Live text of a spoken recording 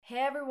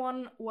Hey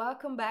everyone,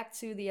 welcome back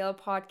to the L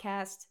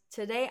podcast.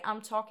 Today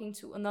I'm talking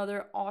to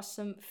another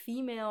awesome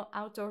female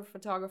outdoor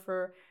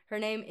photographer. Her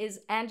name is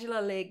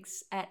Angela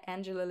Liggs at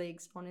Angela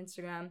Liggs on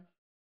Instagram.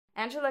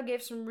 Angela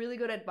gave some really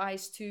good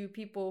advice to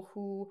people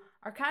who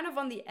are kind of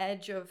on the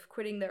edge of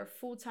quitting their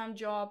full time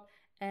job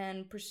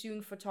and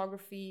pursuing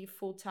photography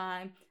full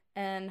time,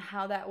 and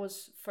how that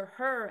was for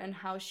her and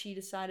how she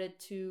decided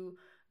to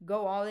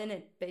go all in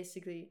it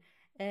basically.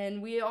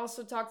 And we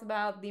also talked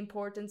about the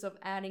importance of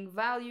adding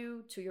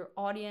value to your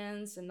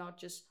audience and not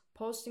just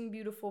posting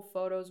beautiful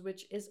photos,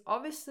 which is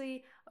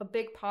obviously a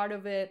big part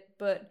of it,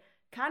 but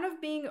kind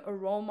of being a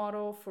role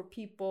model for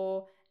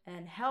people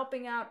and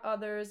helping out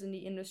others in the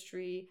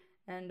industry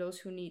and those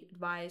who need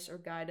advice or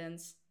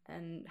guidance,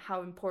 and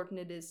how important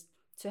it is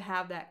to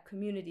have that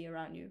community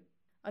around you.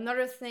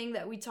 Another thing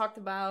that we talked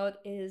about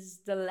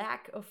is the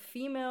lack of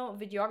female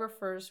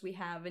videographers we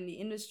have in the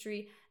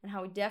industry and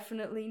how we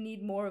definitely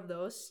need more of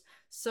those.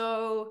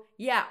 So,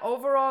 yeah,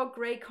 overall,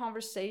 great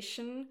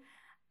conversation.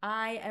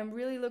 I am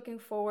really looking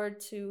forward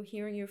to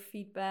hearing your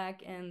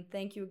feedback, and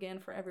thank you again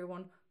for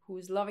everyone who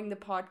is loving the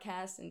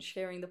podcast and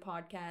sharing the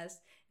podcast.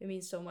 It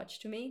means so much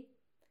to me.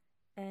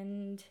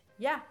 And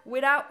yeah,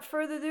 without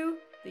further ado,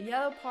 the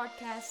Yellow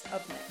Podcast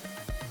up next.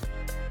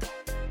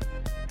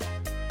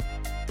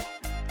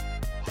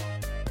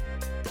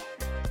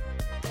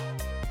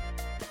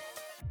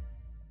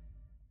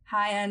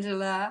 Hi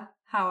Angela,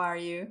 how are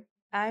you?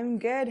 I'm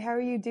good. How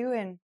are you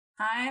doing?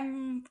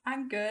 I'm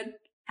good.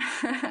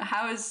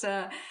 How has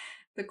the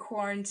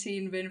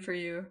quarantine been for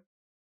you?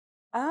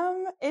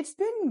 It's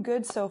been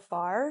good so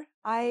far.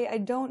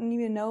 I don't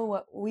even know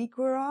what week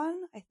we're on.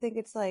 I think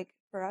it's like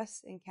for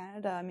us in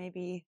Canada,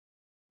 maybe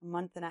a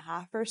month and a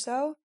half or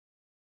so.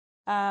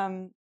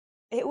 Um,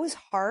 it was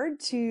hard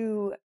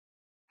to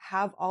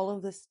have all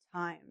of this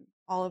time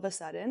all of a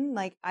sudden.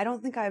 Like, I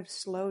don't think I've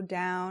slowed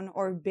down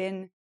or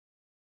been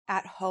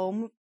at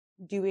home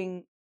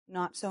doing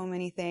not so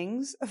many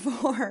things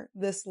for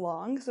this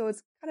long. So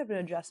it's kind of an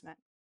adjustment.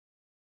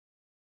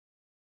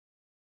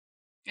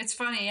 It's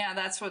funny, yeah,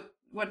 that's what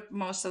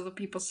most of the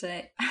people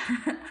say.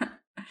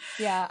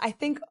 Yeah, I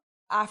think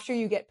after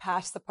you get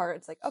past the part,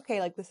 it's like, okay,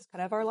 like this is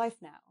kind of our life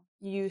now.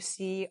 You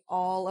see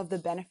all of the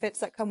benefits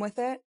that come with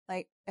it.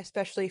 Like,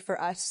 especially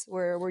for us,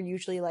 where we're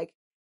usually like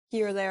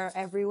here, there,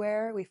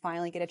 everywhere. We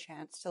finally get a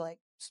chance to like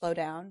slow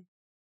down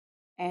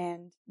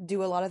and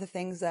do a lot of the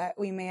things that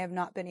we may have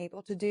not been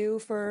able to do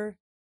for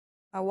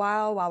a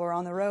while we're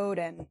on the road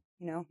and,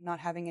 not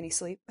having any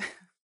sleep.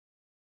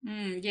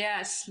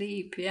 Yeah,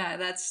 sleep. Yeah,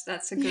 that's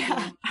a good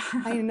Yeah,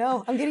 one. I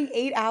know. I'm getting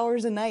 8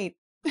 hours a night.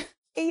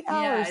 8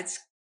 hours.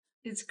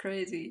 Yeah, it's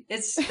crazy.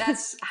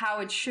 That's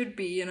how it should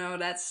be,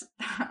 that's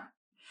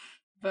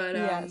but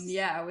Yes.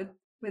 yeah,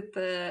 with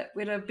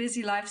a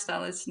busy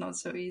lifestyle it's not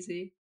so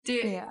easy.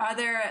 Yeah. Are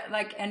there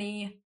like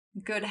any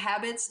good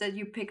habits that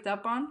you picked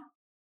up on?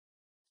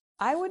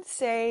 I would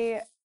say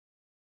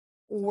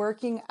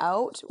working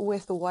out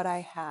with what I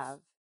have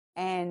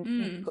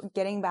and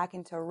getting back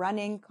into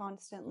running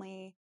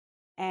constantly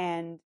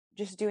and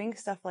just doing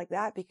stuff like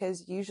that,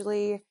 because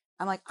usually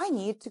I'm like, I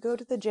need to go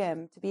to the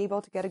gym to be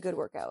able to get a good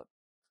workout.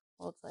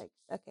 Well, it's like,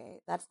 okay,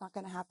 that's not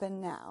going to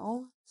happen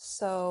now.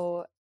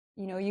 So,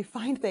 you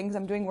find things.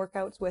 I'm doing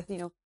workouts with,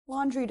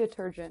 laundry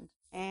detergent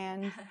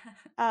and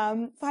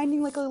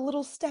finding like a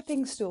little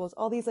stepping stools,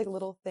 all these like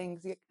little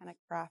things. You get kind of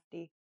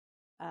crafty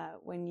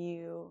when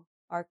you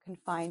are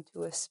confined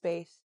to a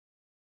space.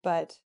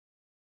 But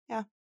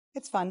yeah,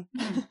 it's fun.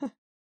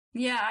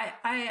 Yeah,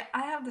 I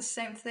have the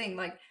same thing.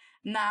 Like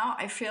now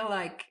I feel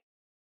like,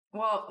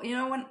 well,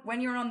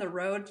 when you're on the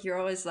road, you're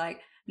always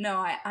like, no,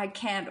 I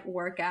can't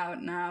work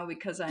out now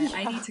because I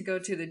Yeah. need to go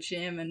to the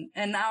gym.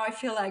 And now I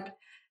feel like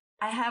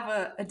I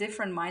have a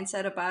different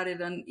mindset about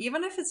it. And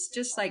even if it's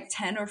just like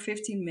 10 or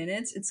 15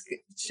 minutes, it's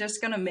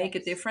just going to make a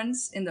Yes.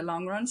 difference in the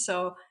long run.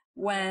 So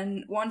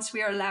once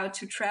we are allowed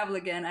to travel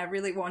again, I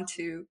really want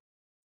to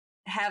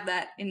have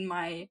that in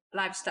my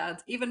lifestyle,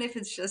 even if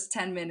it's just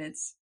 10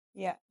 minutes.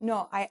 Yeah.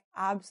 No, I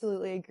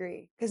absolutely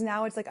agree. Because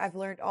now it's like I've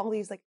learned all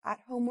these like at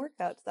home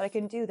workouts that I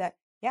can do that,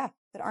 yeah,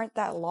 that aren't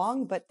that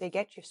long, but they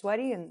get you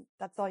sweaty and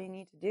that's all you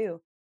need to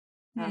do.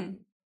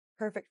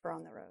 Perfect for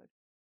on the road.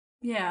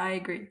 Yeah, I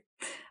agree.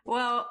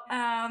 Well,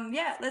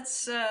 yeah,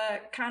 let's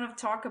kind of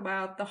talk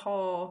about the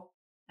whole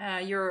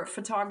your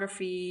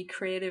photography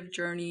creative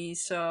journey.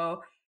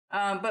 So,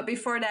 but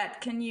before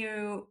that, can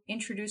you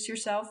introduce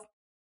yourself?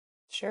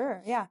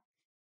 Sure. Yeah.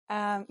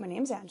 My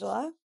name's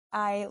Angela.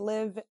 I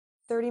live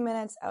 30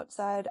 minutes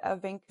outside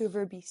of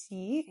Vancouver,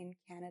 BC in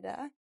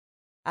Canada.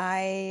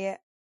 I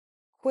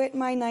quit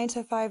my 9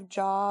 to 5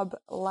 job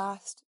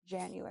last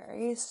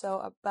January. So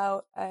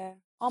about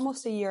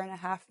almost a year and a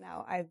half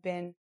now, I've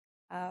been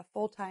a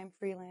full-time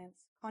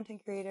freelance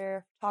content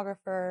creator,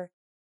 photographer,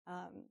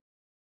 um,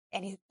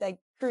 any like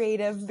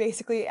creative,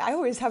 basically. I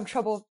always have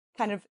trouble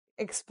kind of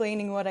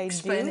explaining what I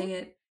Explaining do.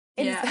 it.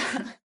 It's,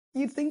 Yeah.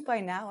 you'd think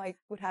by now I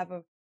would have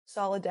a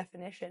solid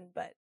definition,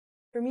 but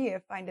for me, I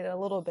find it a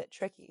little bit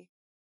tricky.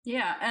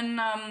 Yeah, and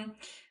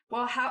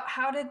well,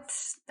 how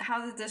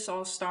did this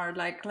all start?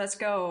 Like, let's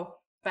go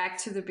back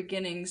to the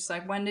beginnings.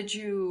 Like, when did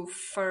you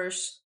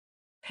first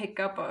pick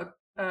up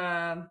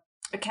a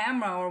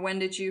camera, or when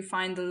did you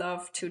find the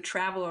love to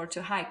travel or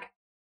to hike?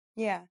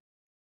 Yeah.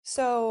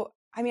 So,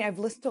 I mean, I've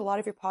listened to a lot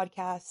of your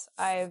podcasts.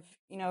 I've,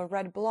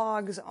 read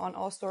blogs on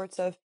all sorts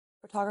of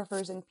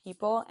photographers and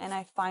people, and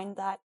I find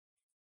that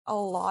a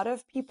lot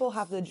of people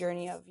have the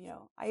journey of,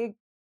 I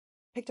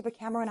picked up a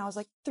camera when I was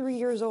like 3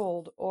 years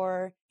old,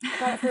 or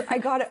I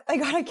got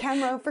a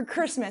camera for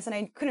Christmas and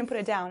I couldn't put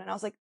it down. And I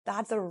was like,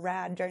 that's a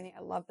rad journey.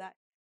 I love that.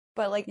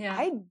 But like, Yeah.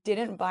 I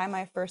didn't buy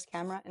my first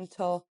camera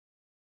until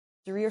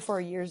 3 or 4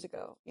 years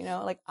ago.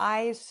 Like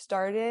I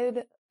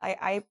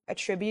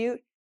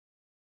attribute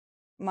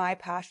my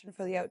passion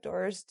for the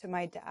outdoors to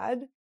my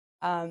dad.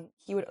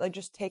 He would like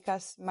just take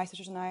us, my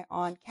sisters and I,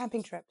 on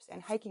camping trips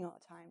and hiking all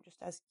the time, just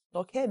as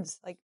little kids,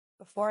 like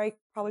before I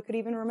probably could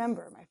even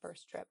remember my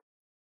first trip.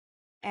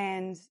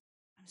 And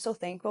I'm so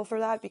thankful for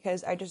that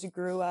because I just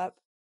grew up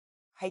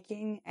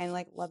hiking and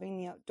like loving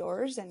the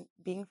outdoors, and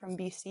being from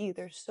BC,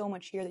 there's so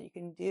much here that you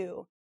can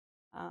do.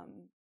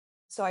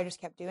 So I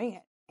just kept doing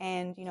it,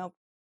 and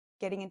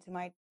getting into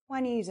my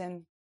 20s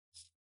and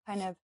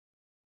kind of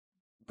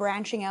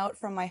branching out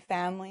from my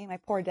family. My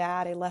poor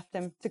dad, I left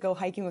him to go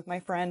hiking with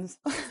my friends.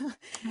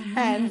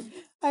 And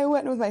I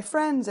went with my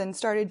friends and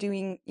started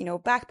doing,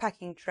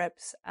 backpacking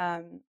trips,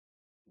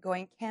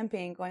 going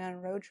camping, going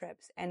on road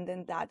trips. And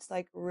then that's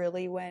like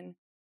really when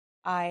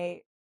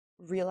I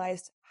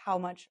realized how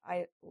much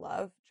I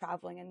love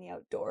traveling in the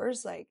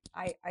outdoors. Like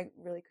I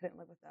really couldn't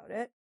live without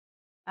it.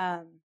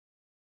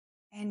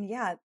 And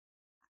yeah,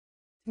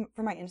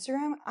 for my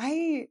Instagram,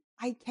 I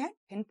can't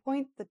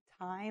pinpoint the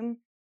time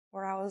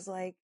where I was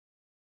like,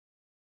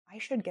 I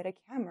should get a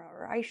camera,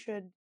 or I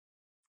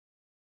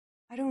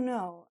don't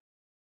know.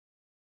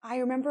 I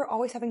remember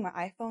always having my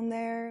iPhone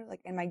there,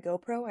 like, and my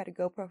GoPro. I had a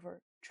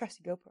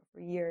trusty GoPro for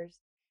years.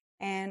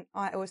 And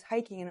I was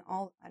hiking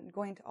and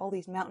going to all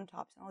these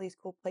mountaintops and all these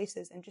cool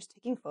places and just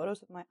taking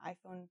photos with my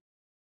iPhone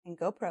and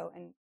GoPro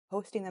and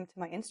posting them to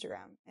my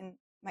Instagram. And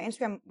my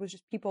Instagram was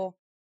just people,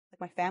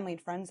 like my family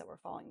and friends that were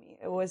following me.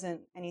 It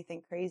wasn't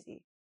anything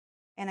crazy.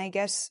 And I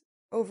guess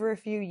over a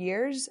few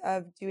years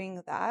of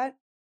doing that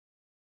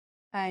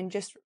and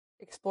just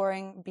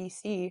exploring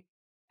BC,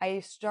 I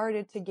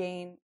started to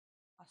gain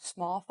a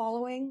small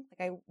following.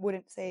 Like I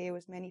wouldn't say it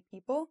was many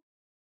people.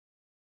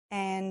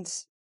 And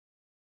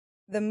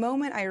the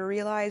moment I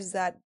realized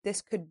that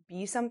this could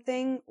be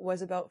something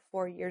was about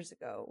 4 years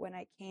ago when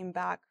I came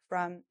back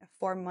from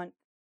a 4-month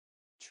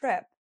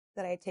trip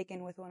that I had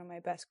taken with one of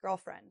my best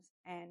girlfriends.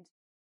 And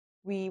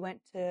we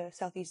went to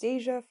Southeast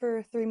Asia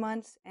for 3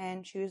 months,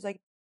 and she was like,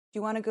 do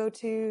you want to go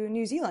to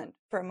New Zealand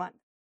for a month?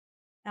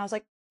 And I was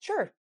like,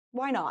 sure,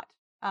 why not?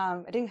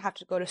 I didn't have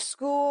to go to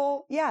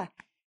school. Yeah.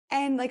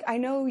 And like, I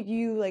know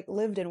you like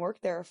lived and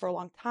worked there for a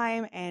long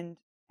time. And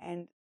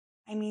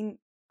I mean,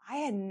 I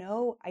had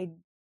no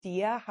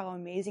idea how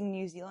amazing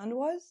New Zealand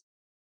was.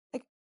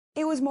 Like,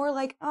 it was more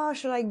like, oh,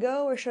 should I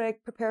go or should I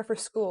prepare for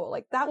school?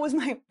 Like that was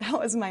my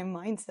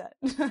mindset.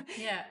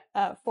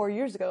 Yeah. 4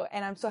 years ago.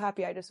 And I'm so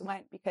happy I just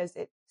went because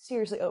it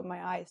seriously opened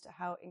my eyes to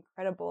how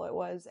incredible it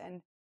was.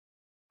 And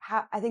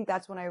I think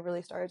that's when I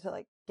really started to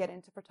like get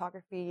into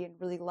photography and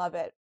really love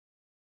it.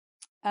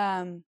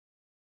 And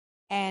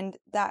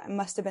that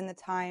must have been the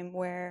time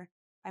where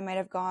I might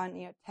have gone,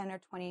 10 or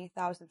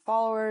 20,000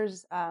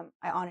 followers. I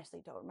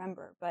honestly don't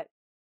remember, but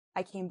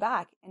I came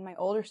back and my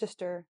older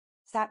sister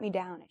sat me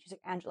down and she's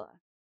like, Angela,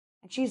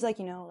 and she's like,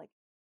 like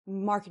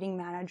marketing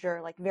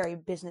manager, like very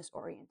business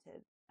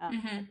oriented type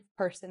of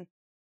person.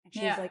 And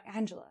she's like,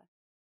 Angela,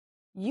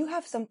 you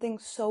have something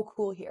so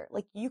cool here.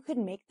 Like you could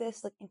make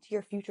this like into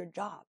your future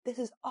job. This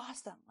is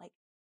awesome. Like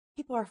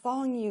people are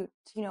following you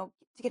to,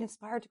 to get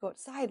inspired to go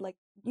outside. Like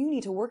you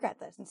need to work at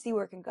this and see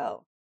where it can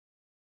go.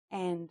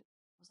 And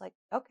I was like,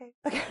 okay,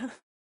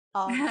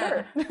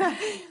 sure.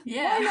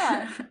 Why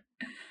not?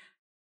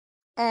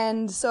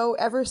 And so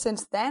ever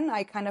since then,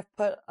 I kind of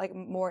put like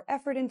more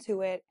effort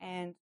into it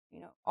and,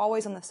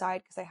 always on the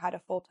side because I had a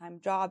full-time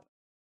job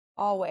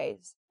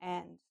always.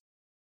 And,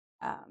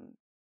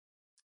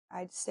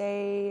 I'd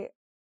say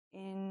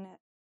in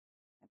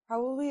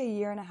probably a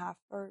year and a half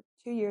or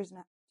 2 years,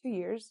 2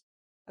 years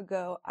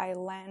ago, I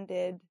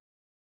landed,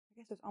 I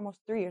guess it was almost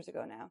 3 years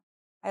ago now.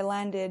 I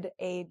landed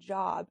a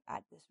job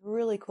at this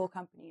really cool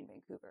company in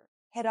Vancouver,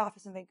 head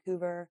office in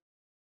Vancouver.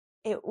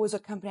 It was a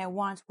company I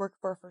wanted to work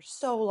for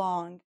so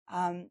long.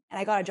 And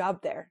I got a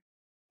job there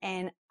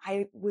and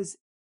I was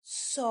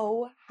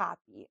so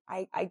happy.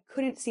 I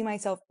couldn't see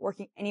myself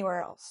working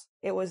anywhere else.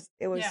 It was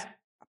a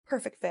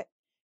perfect fit.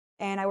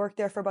 And I worked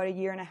there for about a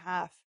year and a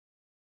half.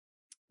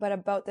 But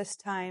about this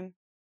time,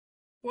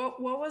 what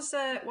is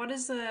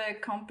the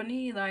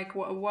company like?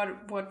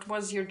 What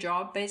was your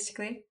job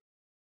basically?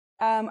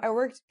 I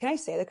worked. Can I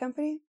say the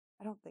company?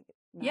 I don't think it.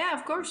 No. Yeah,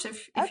 of course,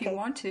 if you Okay.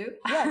 want to.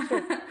 Yeah,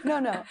 sure.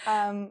 No.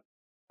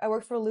 I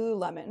worked for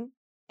Lululemon,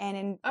 and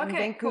in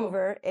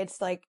Vancouver, cool. it's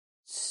like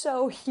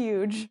so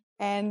huge,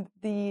 and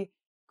the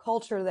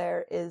culture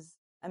there is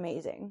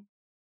amazing.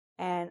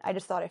 And I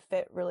just thought it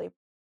fit really,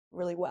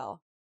 really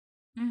well.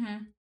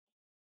 Mm-hmm.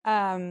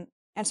 And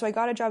so I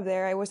got a job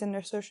there. I was in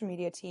their social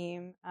media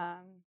team.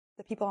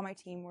 The people on my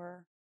team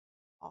were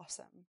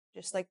awesome.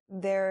 Just like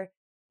they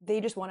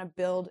just want to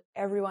build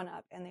everyone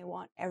up and they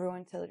want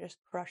everyone to just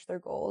crush their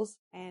goals.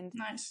 And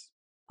Nice.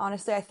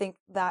 honestly, I think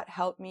that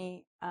helped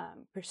me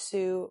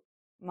pursue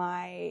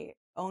my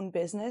own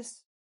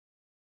business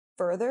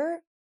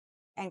further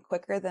and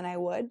quicker than I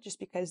would, just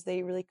because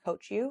they really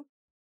coach you.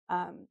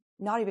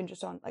 Not even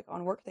just on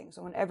work things,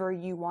 on whatever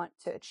you want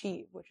to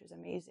achieve, which is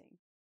amazing.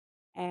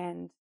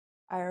 And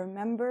I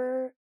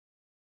remember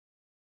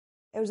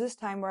it was this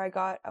time where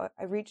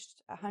I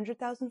reached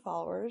 100,000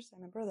 followers. I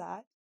remember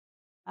that.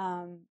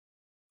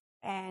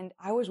 And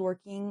I was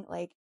working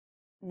like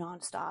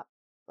nonstop.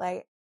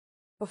 Like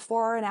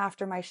before and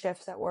after my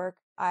shifts at work,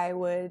 I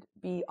would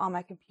be on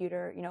my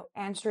computer,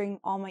 answering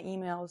all my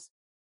emails,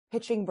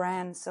 pitching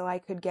brands so I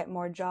could get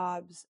more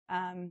jobs,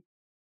 you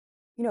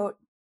know,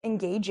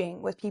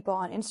 engaging with people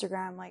on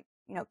Instagram, like,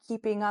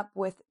 keeping up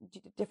with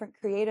different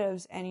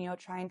creatives and,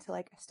 trying to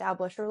like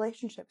establish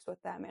relationships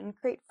with them and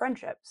create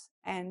friendships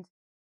and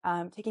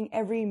taking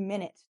every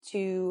minute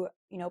to,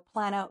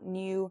 plan out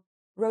new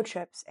road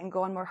trips and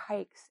go on more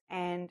hikes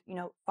and,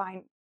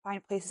 find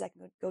places I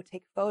can go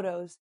take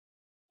photos.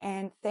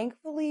 And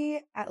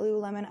thankfully at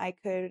Lululemon, I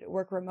could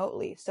work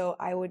remotely. So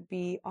I would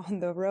be on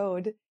the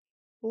road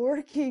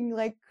working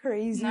like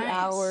crazy Nice.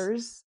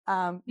 hours.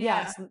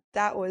 Yeah. So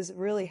that was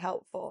really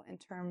helpful in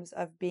terms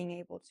of being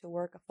able to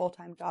work a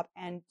full-time job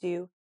and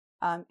do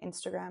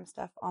Instagram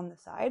stuff on the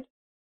side.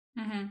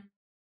 Mm-hmm.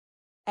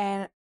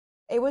 And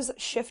it was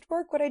shift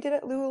work what I did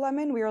at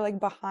Lululemon. We were like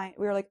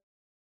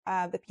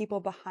the people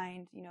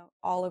behind,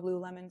 all of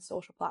Lululemon's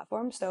social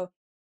platforms. So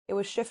it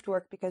was shift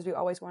work because we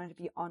always wanted to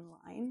be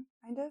online,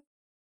 kind of.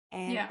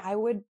 And Yeah. I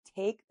would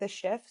take the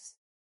shifts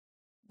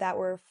that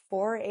were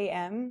 4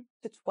 a.m.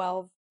 to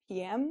 12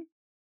 p.m.,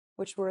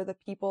 which were the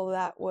people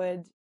that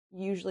would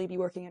usually be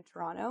working in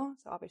Toronto.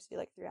 So obviously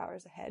like 3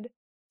 hours ahead.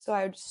 So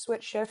I would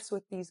switch shifts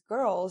with these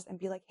girls and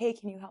be like, hey,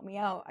 can you help me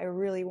out? I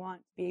really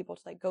want to be able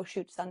to like go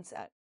shoot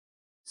sunset.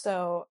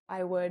 So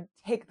I would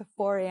take the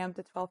 4 a.m.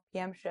 to 12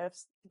 p.m.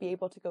 shifts to be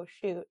able to go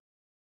shoot.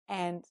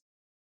 And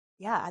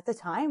yeah, at the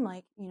time,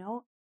 like, I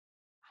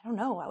don't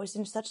know, I was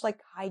in such like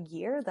high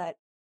gear that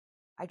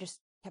I just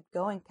kept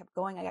going, kept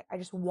going. I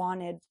just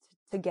wanted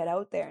to get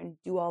out there and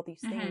do all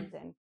these Mm-hmm. things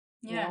and,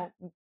 Yeah.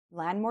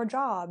 land more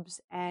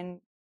jobs and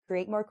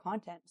create more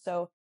content.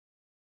 So,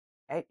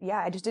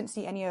 I just didn't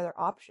see any other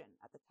option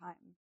at the time,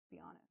 to be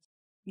honest.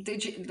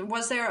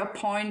 Was there a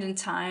point in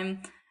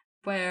time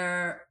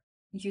where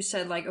you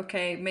said like,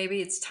 okay,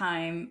 maybe it's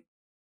time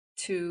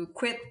to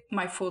quit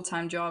my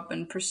full-time job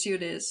and pursue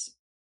this?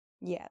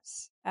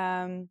 Yes.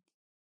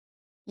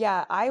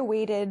 Yeah, I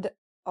waited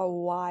a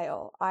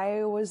while.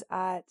 I was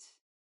at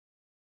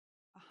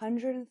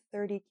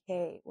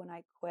 130K when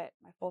I quit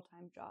my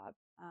full-time job.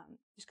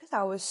 Just because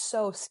I was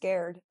so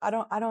scared. I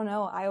don't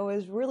know. I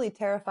was really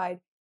terrified,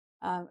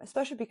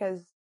 especially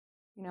because,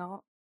 you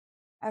know,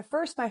 at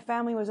first my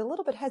family was a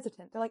little bit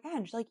hesitant. They're like,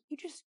 Ange, like you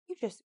just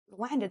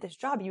landed this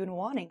job you've been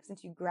wanting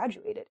since you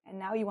graduated, and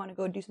now you want to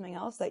go do something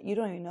else that you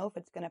don't even know if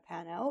it's gonna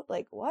pan out.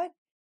 Like what?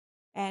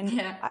 And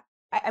Yeah.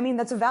 I mean,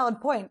 that's a valid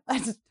point.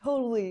 That's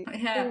totally,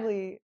 Yeah.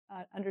 totally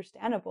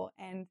understandable.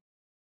 And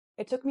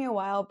it took me a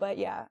while, but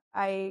yeah,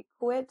 I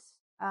quit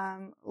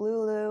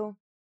Lulu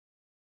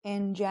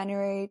in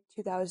January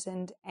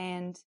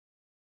 2019.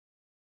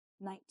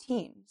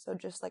 So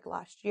just like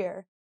last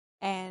year.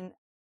 And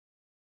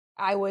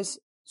I was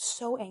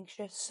so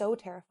anxious, so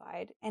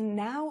terrified. And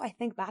now I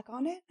think back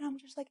on it and I'm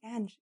just like,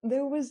 Ange,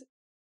 it was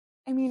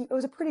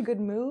a pretty good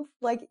move.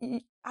 Like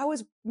I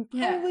was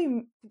Yeah. probably,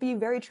 to be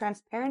very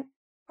transparent,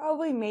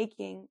 probably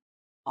making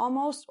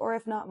almost, or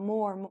if not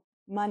more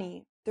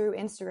money through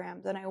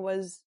Instagram than I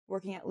was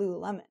working at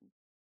Lululemon.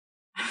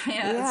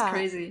 Yeah, that's Yeah,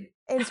 crazy.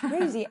 it's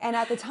crazy. And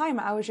at the time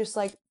I was just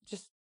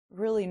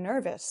really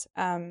nervous.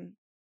 And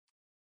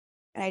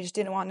I just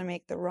didn't want to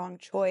make the wrong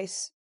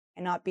choice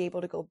and not be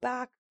able to go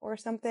back or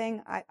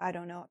something. I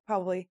don't know.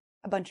 Probably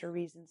a bunch of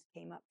reasons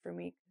came up for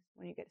me.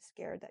 When you get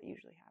scared, that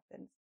usually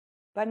happens.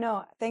 But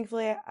no,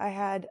 thankfully I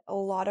had a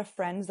lot of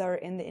friends that were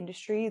in the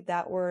industry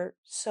that were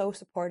so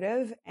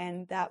supportive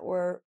and that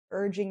were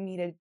urging me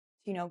to,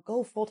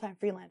 go full-time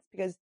freelance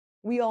because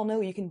we all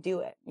know you can do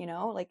it,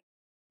 like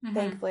Hmm.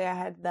 thankfully I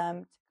had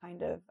them to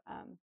kind of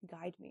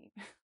guide me.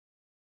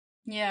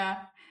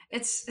 Yeah,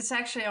 it's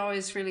actually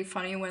always really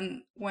funny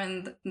when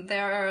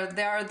there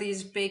are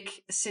these big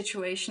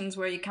situations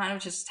where you kind of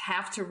just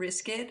have to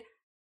risk it.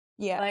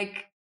 Yeah,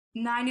 Like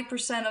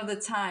 90% of the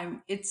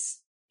time, it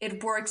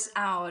works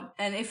out,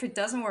 and if it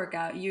doesn't work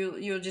out,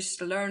 you'll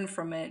just learn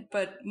from it.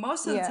 But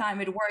most of the yeah,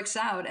 time, it works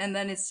out, and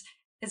then it's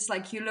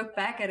like you look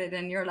back at it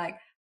and you're like,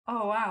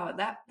 oh wow,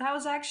 that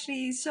was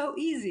actually so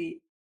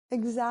easy.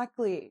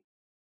 exactly.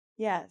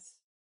 Yes.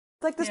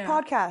 It's like this Yeah.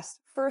 podcast,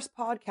 first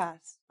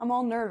podcast. I'm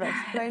all nervous,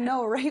 but I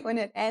know right when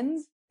it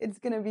ends, it's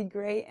going to be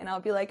great. And I'll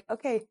be like,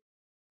 okay,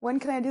 when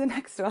can I do the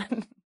next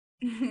one?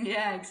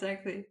 Yeah,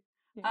 exactly.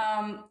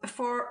 Yeah.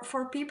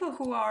 For people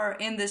who are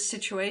in this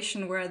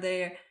situation where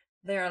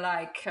they're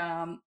like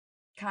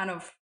kind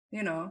of,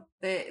 you know,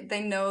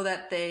 they know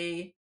that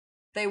they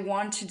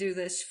want to do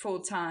this full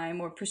time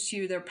or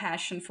pursue their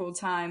passion full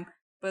time,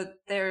 but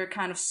they're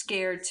kind of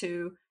scared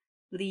to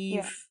Yeah.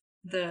 leave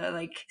the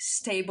like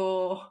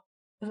stable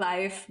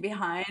life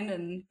behind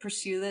and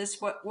pursue this.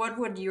 What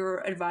would your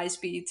advice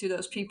be to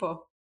those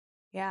people?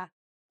 Yeah.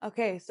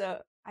 Okay.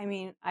 So, I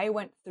mean, I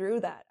went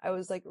through that. I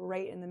was like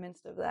right in the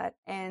midst of that.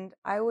 And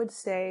I would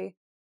say,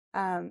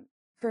 um,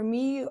 for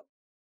me,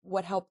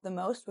 what helped the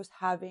most was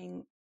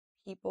having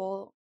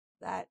people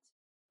that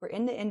were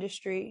in the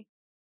industry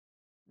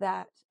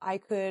that I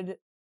could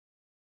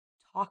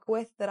talk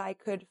with, that I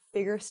could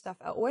figure stuff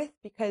out with.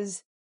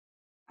 Because,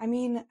 I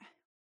mean,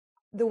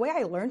 the way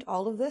I learned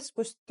all of this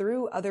was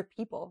through other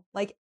people.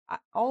 Like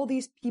all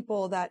these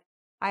people that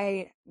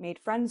I made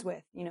friends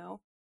with, you know,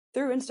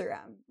 through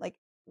Instagram. Like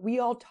we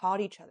all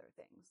taught each other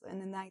things. And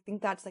then I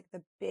think that's like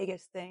the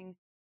biggest thing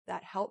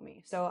that helped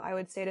me. So I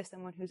would say to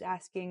someone who's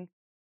asking,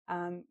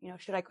 you know,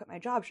 should I quit my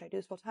job? Should I do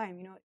this full time?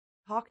 You know,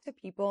 talk to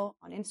people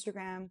on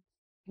Instagram,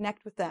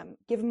 connect with them,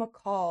 give them a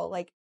call,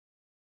 like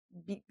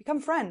become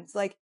friends.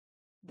 Like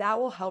that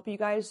will help you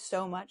guys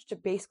so much to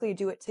basically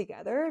do it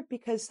together,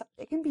 because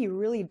it can be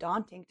really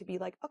daunting to be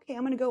like, okay,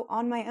 I'm going to go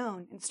on my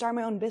own and start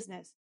my own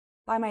business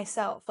by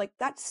myself. Like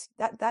that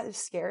is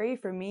scary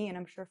for me, and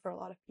I'm sure for a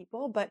lot of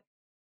people. But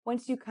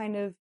once you kind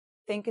of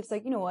think it's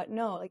like, you know what?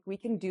 No, like we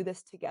can do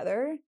this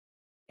together.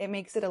 It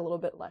makes it a little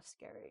bit less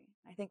scary.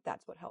 I think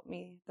that's what helped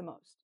me the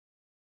most.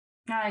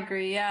 I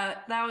agree. Yeah,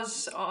 that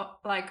was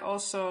like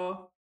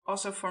also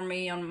for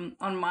me on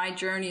my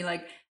journey,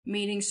 like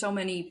meeting so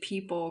many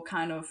people,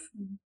 kind of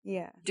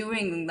Yeah.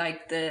 doing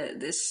like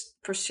this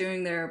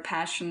pursuing their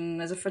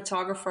passion as a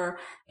photographer,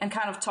 and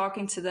kind of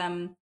talking to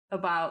them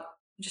about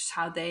just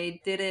how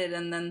they did it,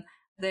 and then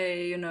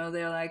they, you know,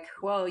 they're like,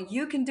 well,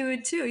 you can do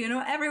it too. You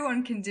know,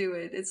 everyone can do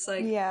it. It's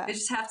like they Yeah.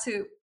 just have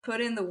to put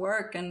in the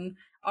work, and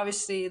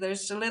obviously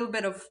there's a little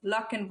bit of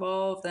luck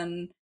involved,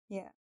 and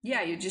Yeah.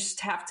 yeah, you Definitely. just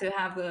have to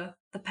have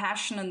the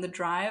passion and the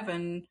drive,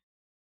 and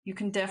you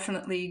can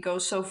definitely go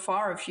so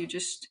far if you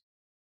just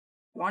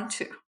want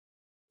to.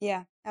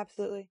 Yeah,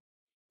 absolutely.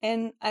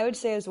 And I would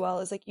say as well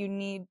is like you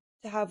need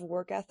to have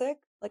work ethic.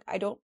 Like I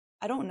don't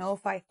know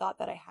if I thought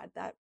that I had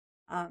that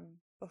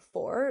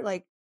before.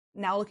 Like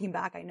now looking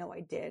back, I know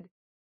I did.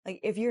 Like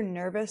if you're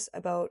nervous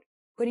about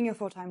quitting your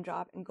full-time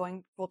job and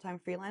going full-time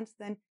freelance,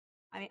 then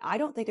I mean, I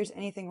don't think there's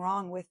anything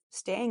wrong with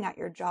staying at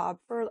your job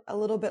for a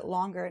little bit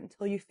longer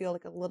until you feel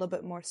like a little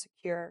bit more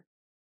secure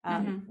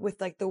Hmm.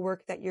 with like the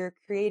work that you're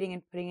creating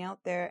and putting out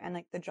there and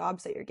like the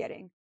jobs that you're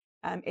getting.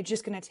 It's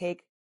just going to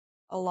take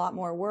a lot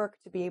more work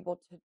to be able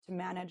to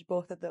manage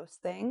both of those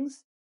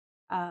things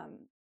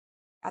um,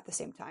 at the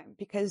same time,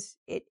 because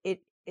it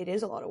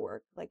is a lot of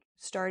work. Like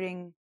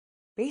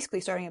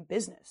basically starting a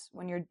business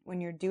when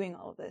you're doing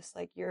all of this,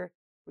 like you're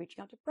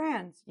reaching out to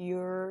brands,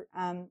 you're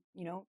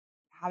you know,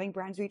 having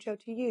brands reach out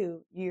to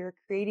you, you're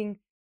creating,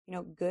 you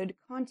know, good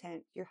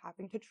content, you're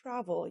having to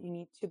travel, you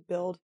need to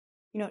build,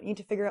 you know, you need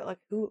to figure out like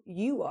who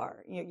you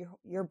are, you know,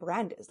 your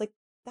brand is like,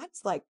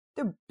 that's like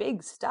they're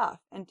big stuff.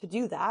 And to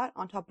do that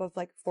on top of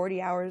like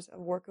 40 hours of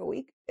work a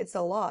week, it's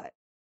a lot.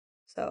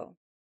 So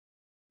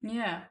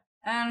Yeah,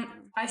 and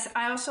yeah.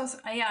 I also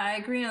yeah,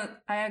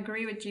 I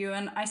agree with you,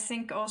 and I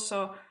think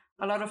also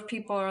a lot of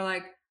people are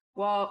like,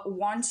 well,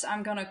 once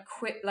I'm gonna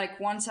quit, like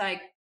once I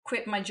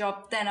quit my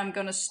job, then I'm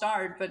gonna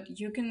start. But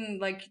you can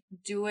like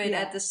do it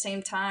at Yeah, the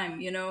same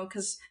time, you know,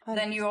 because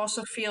then you 100%.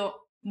 also feel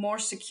more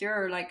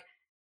secure. Like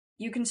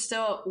you can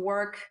still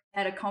work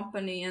at a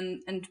company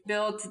and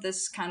build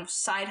this kind of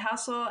side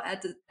hustle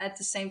at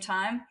the same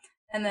time.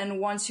 And Yeah, then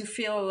once you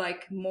feel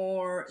like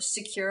more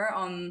secure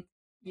on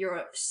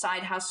your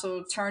side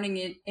hustle, turning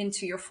it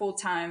into your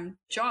full-time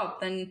job,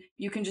 then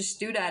you can just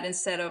do that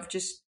instead of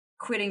just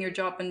quitting your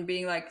job and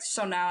being like,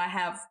 so now I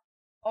have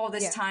all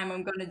this yeah, time,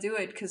 I'm going to do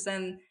it. Because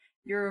then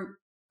you're,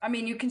 I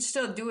mean, you can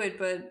still do it,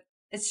 but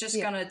it's just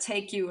yeah, going to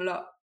take you a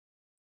lot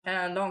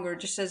longer,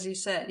 just as you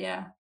said.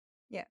 Yeah.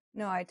 yeah.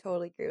 No, I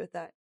totally agree with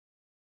that.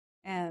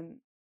 Um,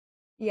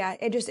 yeah,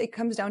 it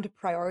comes down to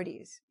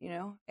priorities, you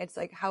know? It's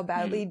like, how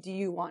badly Mm. do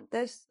you want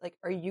this? Like,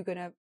 are you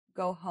gonna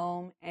go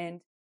home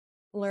and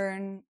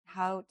learn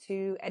how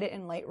to edit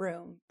in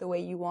Lightroom the way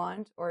you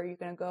want, or are you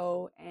gonna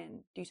go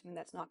and do something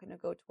that's not gonna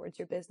go towards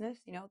your business?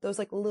 You know, those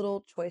like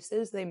little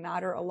choices, they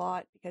matter a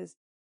lot because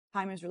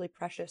time is really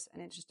precious,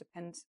 and it just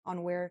depends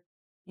on where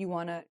you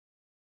wanna,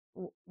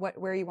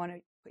 where you wanna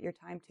put your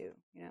time to,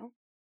 you know?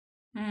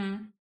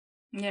 Mm.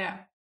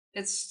 Yeah,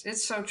 it's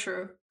so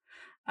true.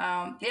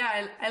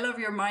 Yeah, I love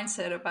your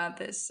mindset about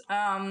this.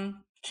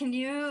 Can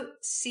you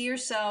see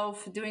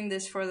yourself doing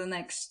this for the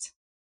next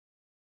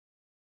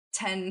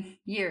 10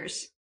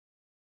 years?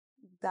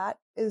 That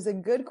is a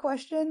good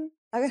question.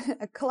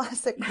 A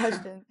classic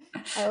question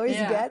I always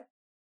Yeah. get.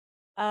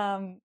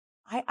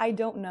 I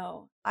don't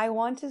know. I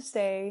want to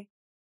say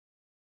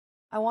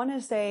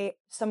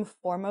some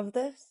form of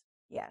this.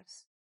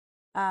 Yes.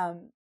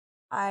 Um,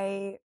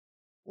 I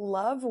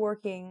love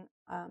working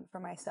for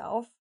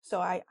myself, so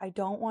I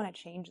don't want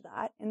to change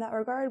that in that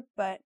regard.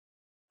 But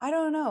I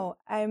don't know.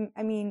 I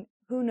mean,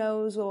 who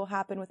knows what will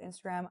happen with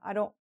Instagram?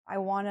 I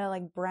want to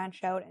like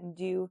branch out and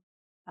do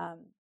um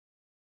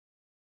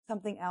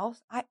something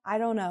else. I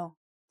don't know.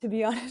 To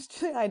be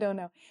honest, I don't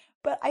know.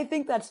 But I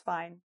think that's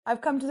fine.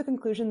 I've come to the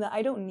conclusion that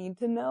I don't need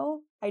to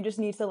know. I just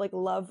need to like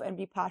love and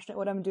be passionate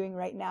what I'm doing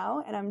right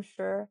now, and I'm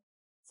sure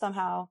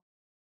somehow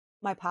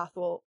my path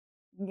will,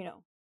 you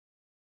know,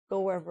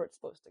 go wherever it's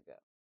supposed to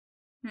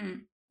go. Hmm.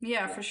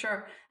 Yeah, Yeah. for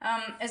sure.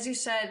 As you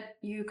said,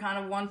 you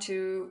kind of want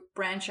to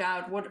branch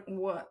out.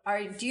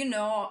 Do you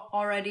know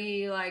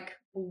already like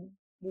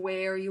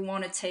where you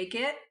want to take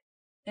it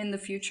in the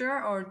future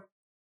or?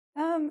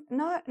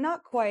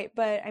 Not quite,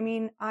 but I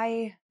mean,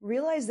 I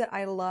realize that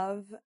I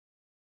love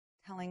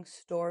telling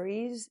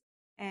stories,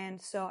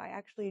 and so I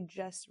actually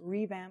just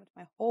revamped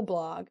my whole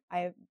blog.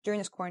 During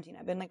this quarantine,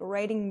 I've been like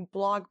writing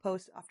blog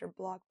post after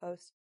blog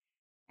post,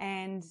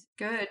 and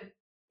Good.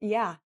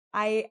 yeah,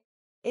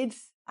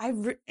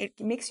 it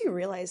makes you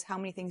realize how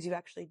many things you've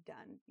actually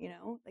done, you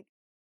know? Like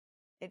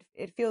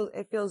it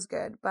feels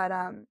good. But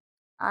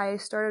I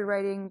started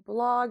writing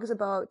blogs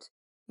about,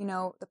 you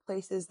know, the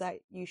places that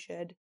you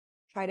should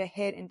try to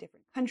hit in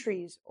different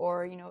countries,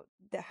 or, you know,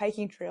 the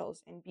hiking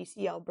trails in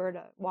BC,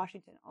 Alberta,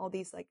 Washington, all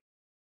these like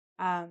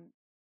um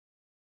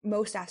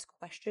most asked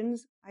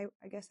questions,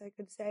 I guess I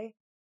could say.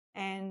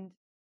 And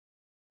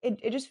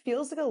it just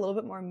feels like a little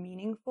bit more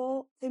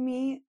meaningful to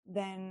me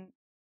than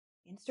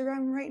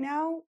Instagram right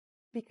now,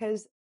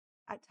 because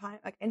at time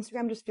like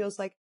Instagram just feels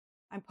like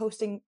I'm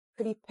posting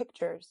pretty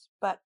pictures,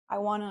 but I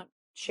want to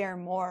share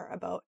more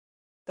about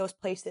those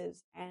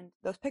places and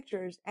those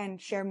pictures, and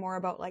share more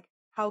about like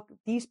how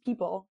these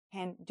people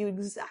can do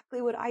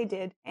exactly what I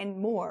did and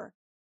more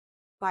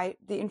by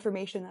the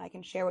information that I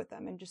can share with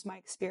them and just my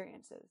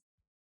experiences.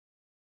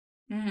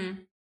 Mm-hmm.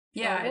 So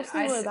Yeah, we'll see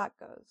where that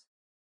goes.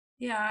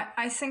 yeah,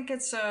 I think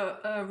it's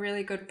a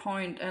really good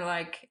point,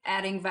 like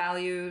adding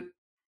value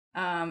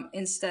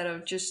instead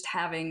of just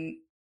having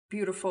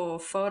beautiful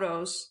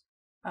photos.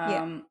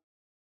 Yeah. Um,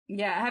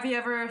 yeah, have you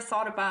ever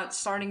thought about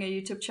starting a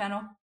YouTube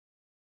channel?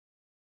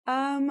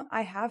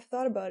 I have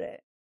thought about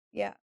it.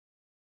 Yeah.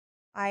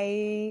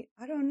 I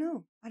don't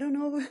know. I don't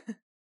know.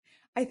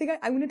 I think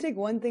I'm going to take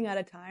one thing at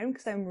a time,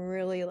 because I'm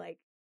really like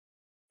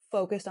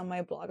focused on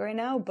my blog right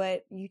now,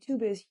 but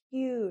YouTube is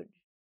huge.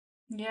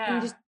 And Yeah.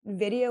 just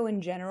video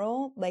in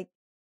general, like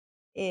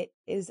it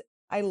is,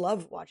 I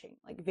love watching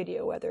like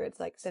video, whether it's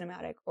like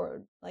cinematic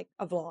or like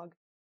a vlog.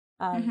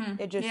 Mm-hmm.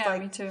 It just Yeah,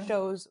 like me too.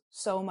 shows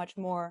so much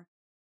more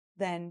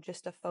than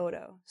just a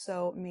photo.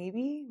 So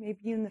maybe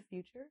in the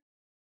future.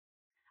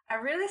 I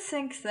really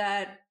think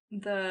that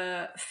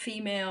the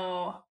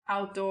female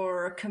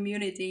outdoor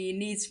community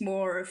needs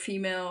more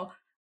female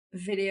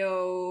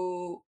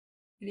video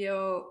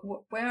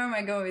where am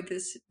I going with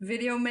this?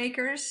 Video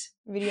makers?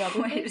 Wait,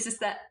 Videographers? is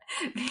that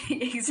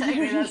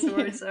exactly that's the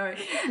word, sorry.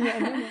 Yeah,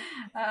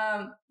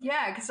 no.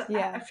 Yeah, because I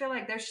Yeah. feel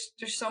like there's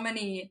so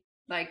many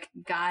like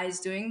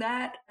guys doing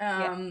that.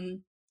 Yeah.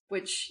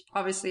 Which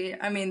obviously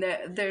I mean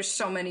there's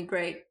so many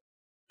great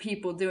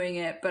people doing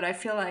it, but I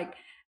feel like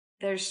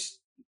there's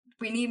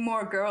we need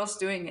more girls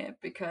doing it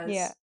Yeah.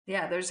 because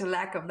yeah, there's a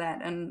lack of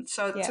that. And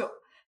so Yeah.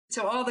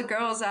 to all the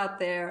girls out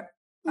there,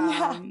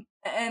 Yeah.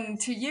 and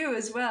to you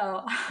as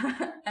well,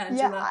 Yeah.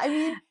 Angela. I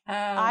mean,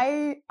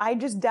 Um, I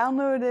just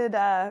downloaded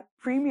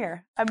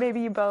Premiere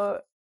maybe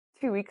about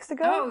 2 weeks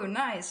ago. oh,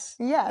 nice,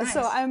 Yeah,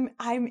 so nice.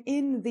 I'm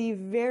in the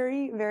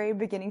very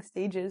beginning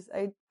stages.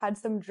 I had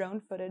some drone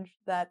footage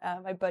that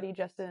my buddy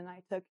Justin and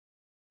I took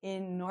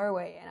in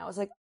Norway, and I was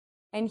like,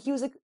 and he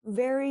was like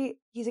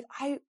he's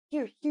like,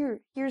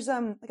 here's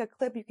like a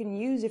clip you can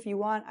use if you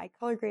want. I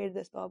color graded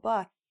this, blah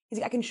blah. He's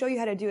like, I can show you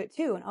how to do it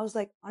too. And I was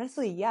like,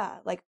 honestly, yeah,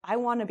 like I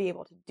want to be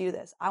able to do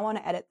this. I want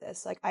to edit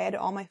this. Like I edit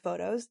all my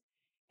photos,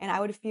 and I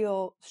would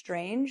feel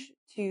strange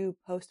to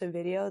post a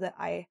video that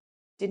I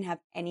didn't have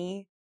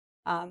any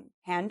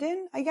hand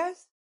in, I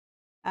guess.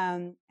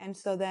 And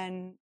so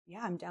then,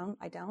 yeah,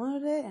 I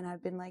downloaded it, and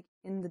I've been like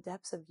in the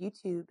depths of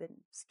YouTube and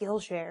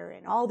Skillshare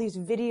and all these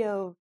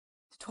video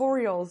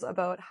tutorials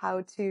about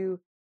how to,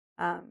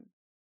 um,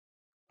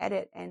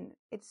 edit. And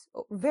it's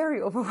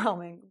very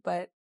overwhelming,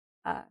 but,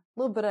 a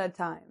little bit at a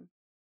time,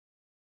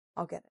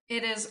 I'll get it.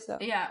 It is, So,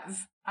 yeah.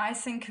 I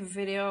think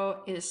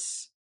video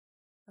is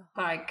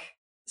like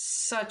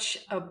such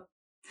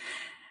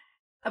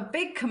a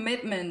big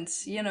commitment,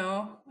 you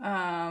know.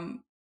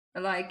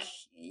 Like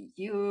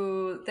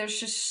there's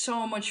just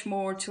so much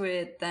more to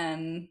it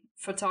than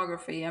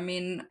photography. I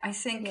mean, I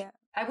think yeah,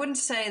 I wouldn't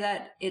say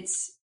that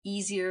it's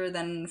easier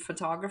than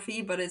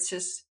photography, but it's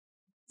just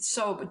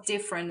so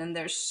different, and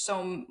there's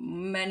so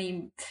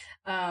many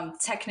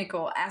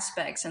technical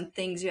aspects and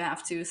things you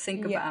have to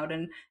think yeah, about,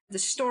 and the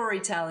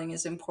storytelling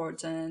is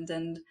important,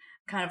 and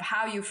kind of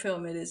how you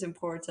film it is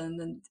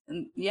important,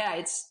 and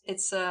yeah,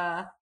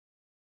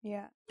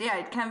 yeah, yeah,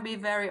 it can be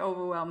very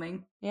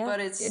overwhelming, yeah. but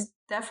it's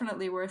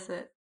definitely worth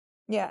it.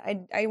 Yeah,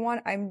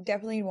 I'm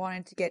definitely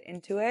wanting to get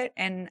into it,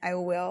 and I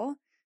will.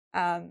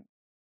 Um,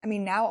 I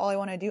mean, now all I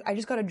want to do, I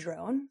just got a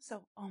drone.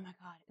 So, oh my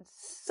God,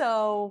 it's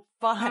so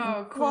fun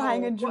Oh,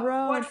 flying a cool.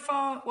 drone.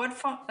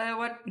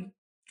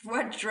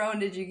 What drone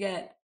did you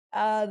get?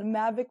 The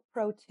Mavic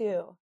Pro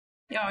 2.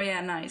 Oh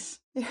yeah, nice.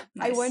 Yeah.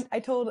 Nice.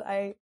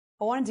 I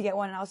wanted to get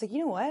one and I was like, you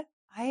know what?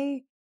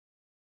 I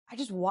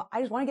just want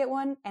to get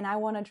one and I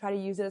want to try to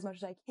use it as much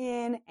as I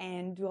can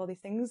and do all these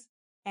things.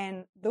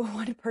 And the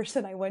one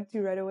person I went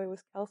to right away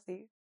was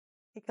Kelsey.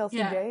 Hey, Kelsey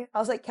Yeah. J. I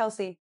was like,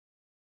 Kelsey,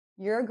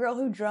 you're a girl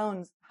who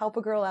drones. Help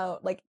a girl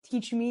out. Like,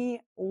 teach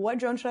me what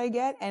drone should I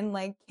get? And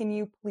like, can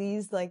you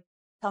please like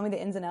tell me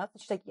the ins and outs?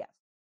 And she's like, yes,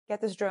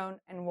 get this drone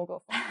and we'll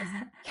go fly. I was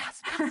like,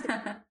 yes,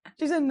 Kelsey.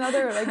 She's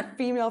another like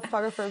female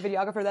photographer,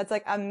 videographer that's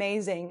like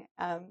amazing.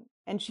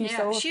 And she's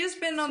Yeah, she's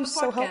been on the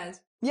so helpful. podcast.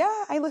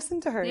 Yeah, I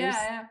listened to hers.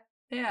 Yeah,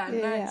 Yeah.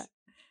 nice.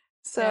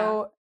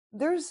 So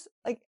there's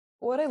like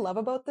what I love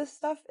about this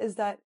stuff is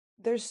that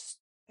I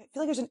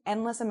feel like there's an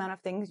endless amount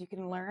of things you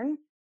can learn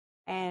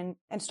and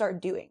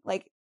start doing.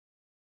 Like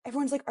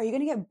everyone's like, are you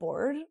gonna get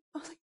bored? I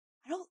was like,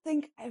 I don't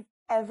think I've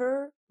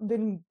ever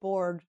been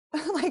bored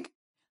like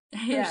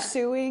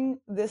pursuing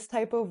this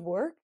type of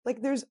work.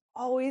 Like there's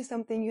always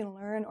something you can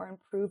learn or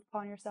improve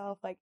upon yourself.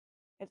 Like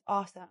it's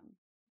awesome.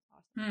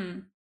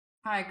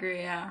 I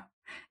agree, yeah.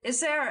 Is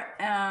there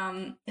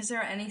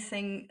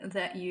anything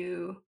that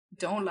you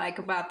don't like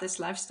about this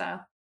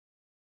lifestyle?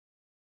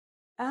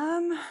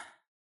 That's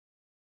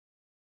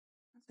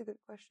a good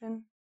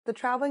question. The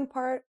traveling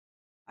part,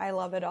 I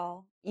love it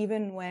all.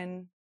 Even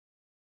when,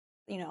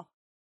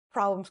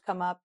 problems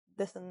come up,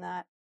 this and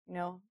that,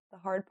 the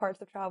hard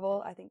parts of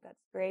travel, I think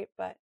that's great.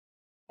 But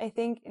I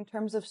think in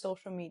terms of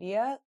social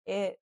media,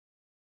 and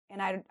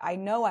I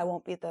know I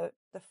won't be the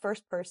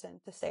first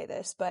person to say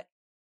this, but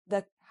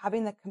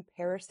having the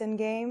comparison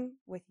game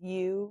with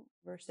you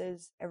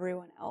versus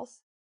everyone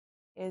else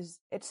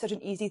it's such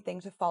an easy thing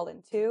to fall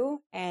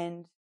into.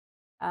 And,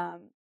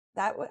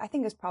 that I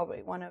think is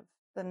probably one of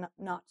the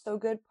not so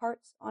good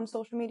parts on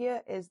social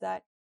media is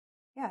that,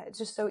 yeah, it's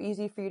just so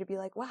easy for you to be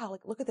like, wow,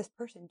 like look at this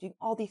person doing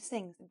all these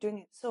things and doing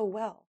it so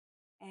well.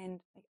 And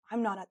like,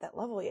 I'm not at that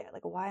level yet.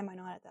 Like, why am I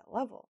not at that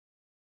level?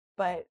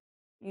 But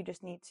you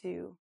just need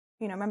to,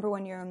 remember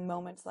when you're in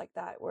moments like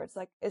that where it's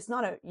like, it's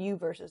not a you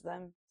versus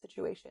them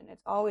situation.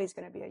 It's always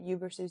going to be a you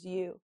versus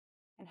you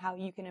and how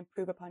you can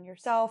improve upon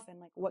yourself and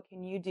like, what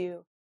can you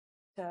do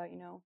to,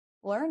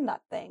 learn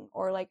that thing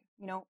or like,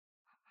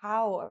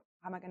 how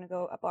am I going to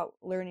go about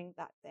learning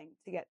that thing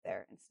to get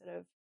there instead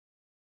of,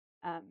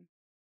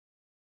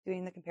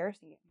 doing the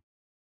comparison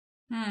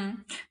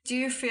game. Do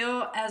you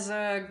feel as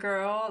a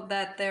girl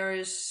that there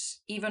is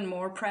even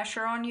more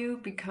pressure on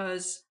you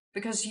because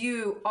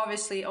you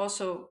obviously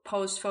also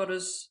post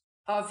photos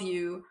of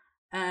you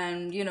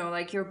and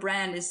like your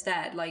brand is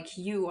that like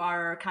you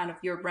are kind of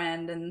your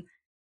brand and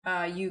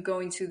you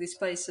going to these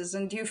places,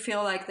 and do you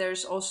feel like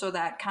there's also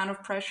that kind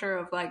of pressure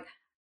of like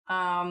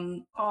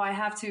oh, I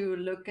have to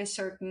look a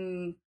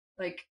certain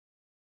like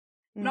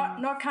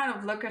not kind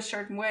of look a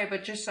certain way,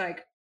 but just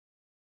like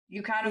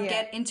you kind of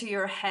get into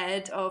your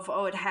head of,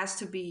 oh, it has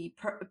to be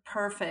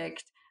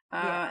perfect,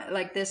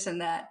 like this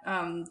and that.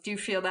 Do you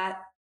feel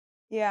that?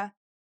 Yeah.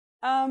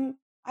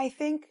 I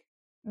think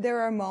there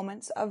are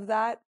moments of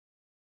that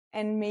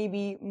and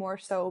maybe more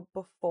so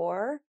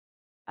before.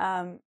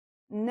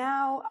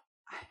 Now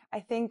I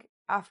think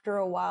after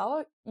a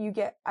while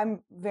I'm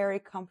very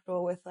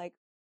comfortable with like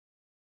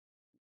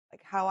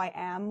how I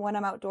am when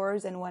I'm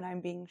outdoors and when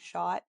I'm being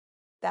shot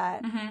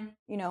that,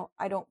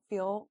 I don't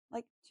feel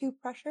like too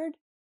pressured.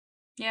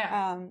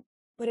 Yeah.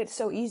 But it's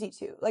so easy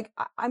to like,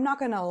 I'm not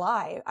going to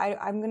lie.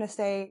 I'm going to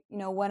say,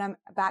 when I'm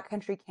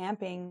backcountry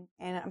camping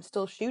and I'm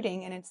still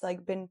shooting and it's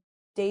like been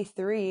day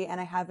 3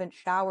 and I haven't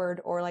showered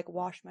or like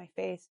washed my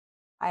face,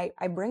 I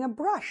bring a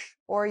brush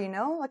or,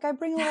 like I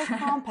bring a little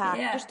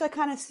compact just to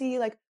kind of see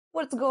like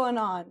what's going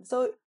on.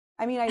 So,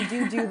 I mean, I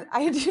do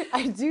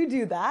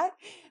that,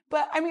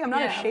 but I mean, I'm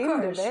not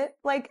ashamed of it.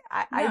 Like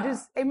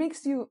it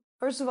makes you,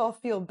 first of all,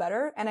 feel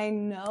better. And I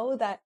know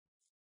that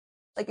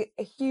like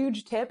a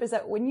huge tip is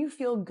that when you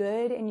feel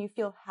good and you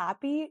feel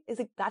happy is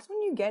like, that's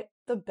when you get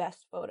the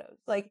best photos.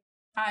 Like,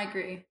 I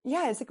agree.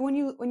 Yeah. It's like when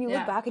you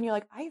look back and you're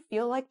like, I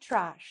feel like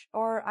trash,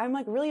 or I'm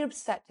like really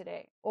upset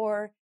today,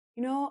 or,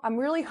 I'm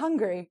really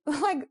hungry,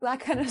 like that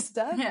kind of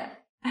stuff. Yeah.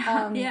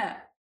 Yeah.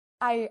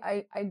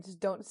 I just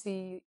don't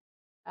see,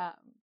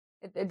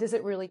 it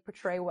doesn't really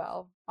portray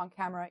well on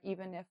camera,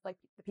 even if like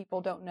the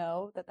people don't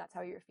know that that's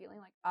how you're feeling.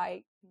 Like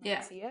I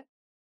can see it.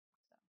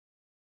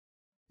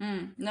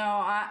 No,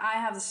 I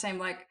have the same,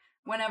 like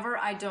whenever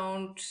I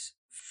don't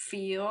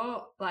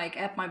feel like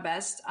at my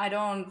best, I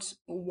don't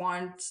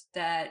want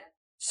that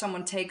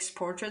someone takes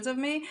portraits of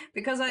me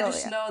because I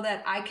just know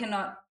that I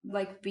cannot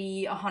like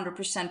be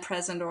 100%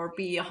 present or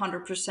be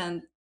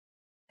 100%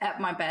 at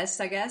my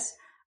best, I guess.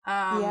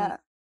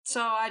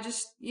 So I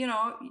just,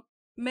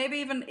 maybe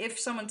even if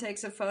someone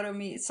takes a photo of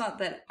me, it's not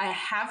that I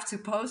have to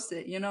post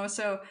it,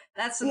 so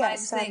that's a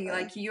nice thing.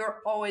 Like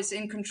you're always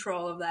in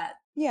control of that.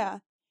 Yeah.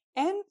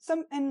 And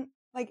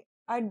like,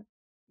 I'm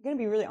going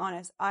to be really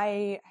honest.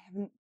 I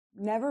haven't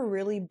never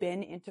really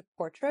been into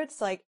portraits.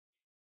 Like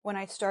when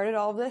I started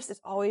all of this,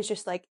 it's always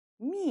just like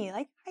me,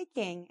 like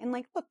hiking and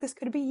like, look, this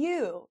could be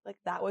you. Like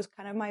that was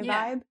kind of my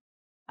vibe.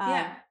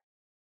 Yeah.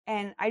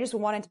 And I just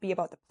wanted to be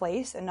about the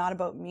place and not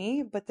about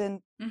me. But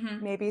then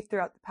maybe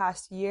throughout the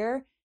past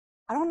year,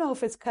 I don't know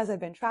if it's because I've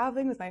been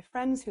traveling with my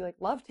friends who like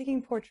love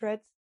taking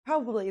portraits.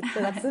 Probably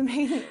that's the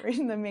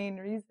main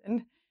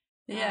reason,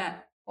 Yeah.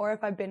 Or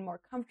if I've been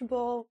more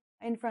comfortable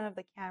in front of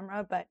the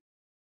camera. But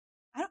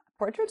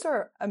portraits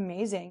are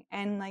amazing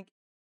and like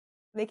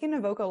they can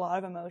evoke a lot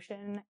of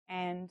emotion,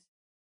 and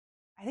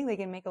I think they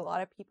can make a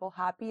lot of people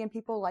happy and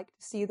people like to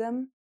see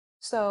them.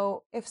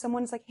 So if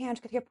someone's like, hey, I'm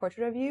just gonna take a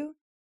portrait of you,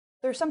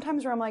 there's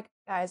sometimes where I'm like,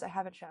 guys, I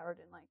haven't showered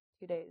in like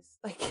 2 days.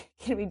 Like,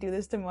 can we do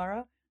this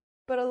tomorrow?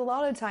 But a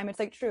lot of the time it's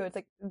like true. It's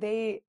like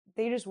they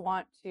just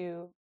want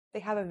to, they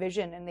have a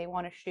vision and they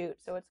want to shoot.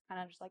 So it's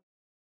kind of just like,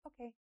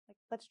 okay, like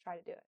let's try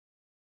to do it.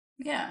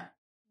 Yeah.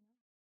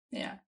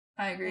 Yeah.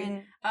 I agree.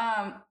 And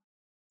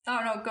Oh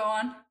no, go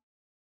on.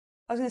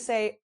 I was going to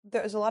say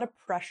there's a lot of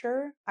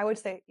pressure. I would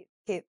say,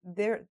 okay,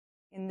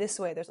 in this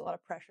way, there's a lot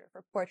of pressure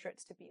for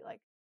portraits to be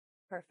like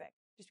perfect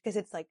just because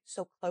it's like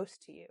so close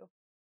to you.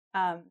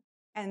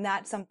 And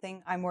that's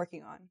something I'm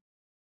working on.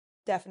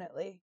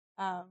 Definitely.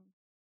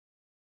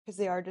 Because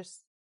they are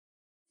just,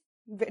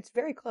 it's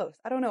very close.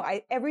 I don't know.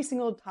 Every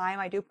single time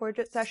I do a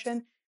portrait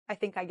session, I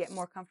think I get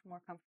more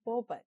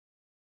comfortable, but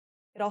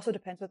it also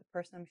depends with the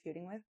person I'm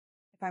shooting with.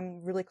 If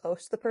I'm really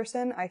close to the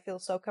person, I feel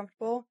so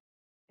comfortable.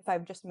 If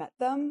I've just met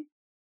them,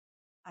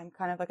 I'm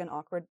kind of like an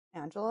awkward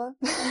Angela.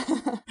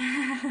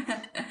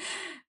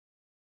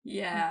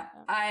 Yeah,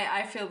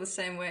 I feel the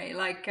same way.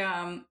 Like,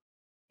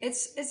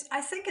 it's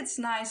I think it's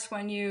nice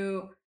when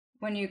you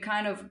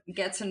kind of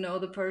get to know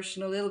the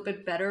person a little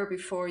bit better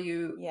before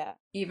you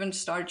even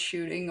start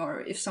shooting, or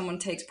if someone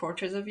takes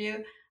portraits of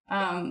you,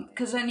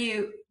 because then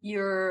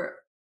you're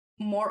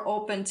more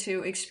open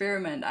to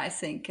experiment, I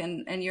think,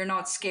 and you're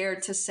not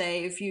scared to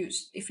say if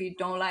you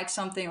don't like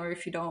something, or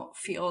if you don't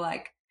feel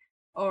like,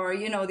 or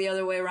the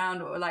other way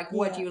around, or like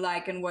what you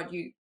like and what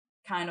you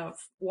kind of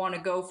want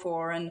to go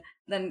for. And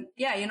then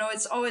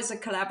it's always a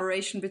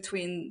collaboration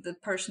between the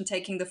person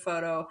taking the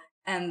photo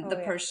and the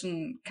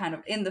person kind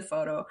of in the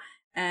photo.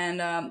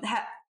 And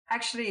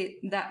actually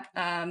that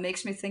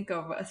makes me think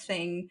of a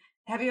thing.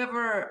 Have you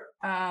ever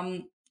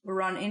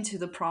run into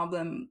the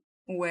problem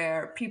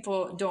where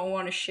people don't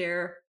want to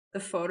share the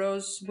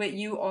photos with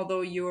you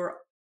although you're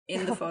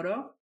in the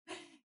photo?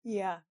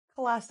 Yeah,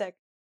 classic.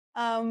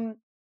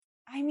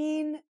 I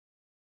mean,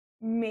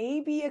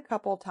 maybe a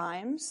couple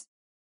times.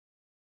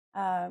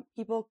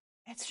 People,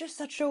 it's just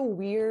such a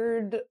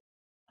weird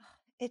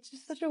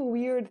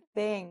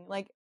thing.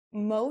 Like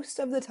most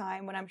of the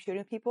time when I'm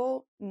shooting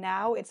people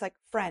now, it's like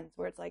friends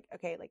where it's like,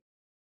 okay, like,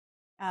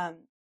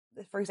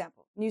 for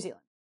example, New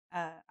Zealand.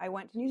 I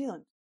went to New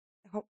Zealand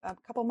a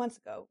couple months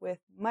ago with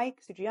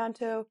Mike,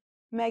 Sugianto,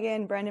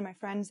 Megan, Brendan, my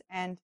friends,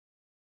 and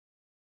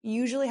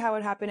usually how it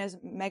would happen is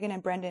Megan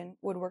and Brendan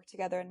would work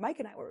together and Mike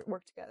and I would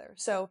work together.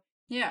 So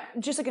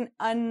just like an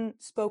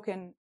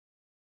unspoken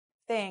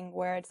thing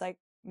where it's like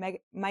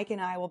Mike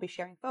and I will be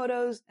sharing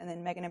photos and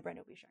then Megan and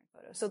Brendan will be sharing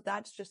photos. So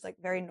that's just like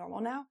very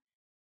normal now.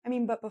 I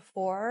mean, but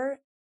before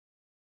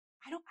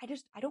I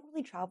don't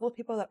really travel with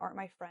people that aren't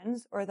my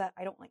friends or that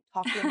I don't like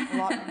talk to them a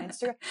lot on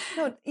Instagram.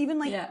 No,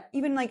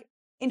 even like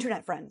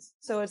internet friends.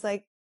 So it's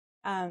like,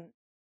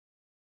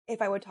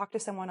 if I would talk to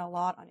someone a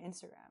lot on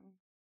Instagram,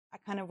 I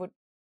kind of would,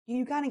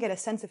 you kind of get a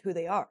sense of who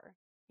they are,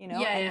 and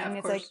then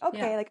it's like,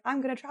 okay, like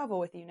I'm going to travel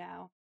with you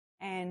now.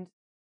 And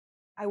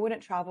I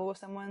wouldn't travel with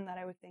someone that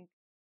I would think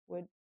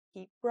would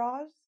keep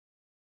bras.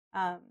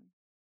 But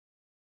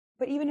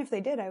even if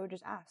they did, I would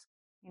just ask,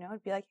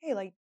 it'd be like, hey,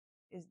 like,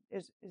 is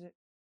it, can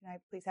I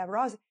please have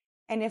raws?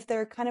 And if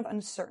they're kind of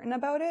uncertain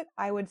about it,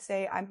 I would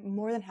say I'm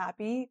more than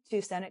happy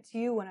to send it to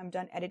you when I'm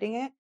done editing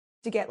it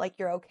to get like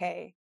your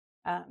okay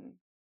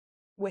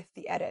with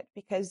the edit.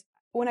 Because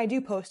when I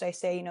do post, I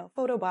say,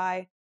 photo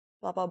by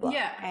blah, blah, blah.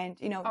 Yeah. And,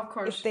 of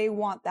course, if they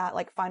want that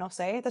like final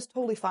say, that's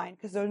totally fine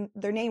because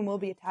their name will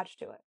be attached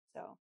to it.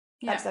 So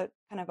that's a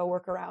kind of a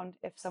workaround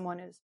if someone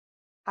is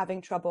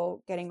having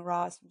trouble getting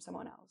raws from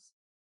someone else.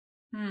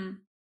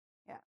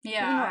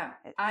 Yeah.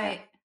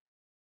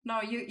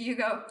 No, you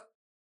go.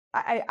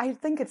 I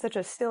think it's such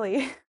a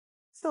silly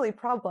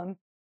problem.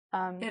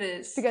 It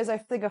is. Because I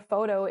think a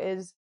photo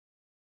is,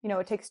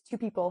 it takes two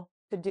people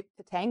to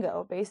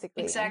tango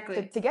basically.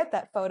 Exactly. To get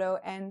that photo.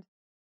 And,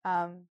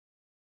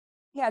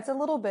 it's a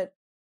little bit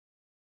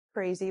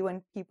crazy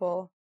when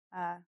people,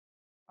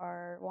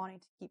 are wanting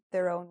to keep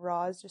their own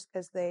raws just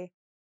because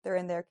they're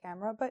in their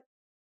camera, but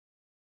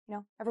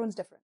everyone's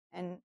different.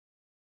 And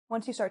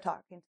once you start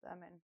talking to them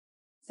and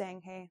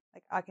saying, hey,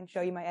 like I can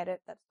show you my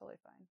edit, that's totally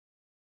fine.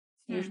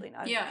 It's usually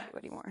not an issue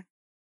anymore.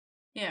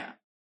 Yeah,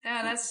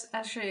 that's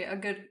actually a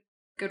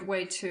good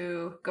way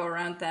to go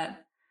around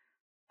that.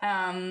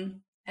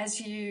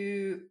 As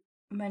you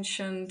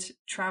mentioned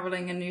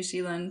traveling in New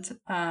Zealand,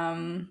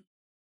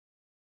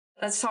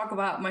 let's talk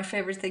about my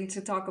favorite thing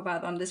to talk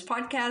about on this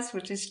podcast,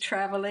 which is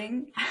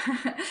traveling.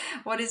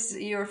 What is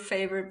your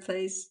favorite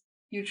place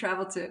you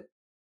travel to?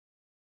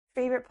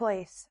 Favorite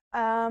place?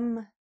 I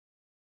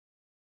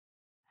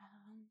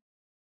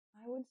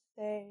would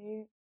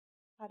say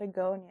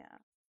Patagonia.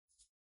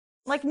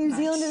 Like New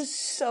Zealand Nice. is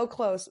so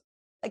close.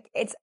 Like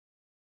it's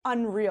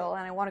unreal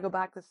and I want to go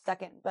back this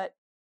second, but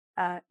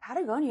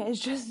Patagonia is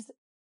just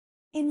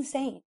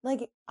insane.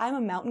 Like I'm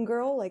a mountain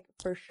girl, like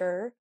for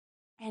sure.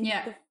 And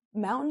Yeah. the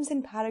mountains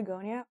in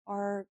Patagonia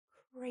are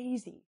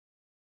crazy.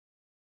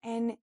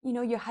 And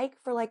you hike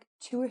for like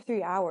 2 or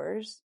 3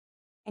 hours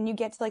and you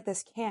get to like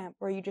this camp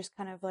where you just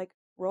kind of like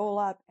roll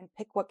up and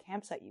pick what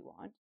campsite you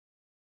want.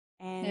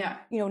 And, Yeah.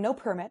 no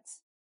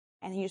permits.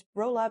 And you just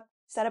roll up,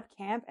 set up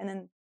camp, and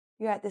then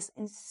you're at this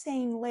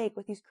insane lake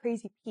with these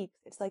crazy peaks.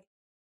 It's like,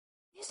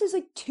 this is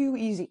like too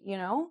easy,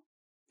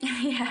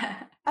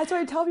 Yeah. That's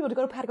why I tell people to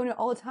go to Patagonia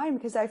all the time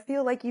because I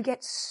feel like you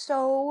get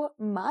so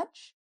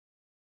much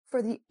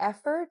for the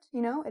effort,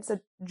 It's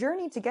a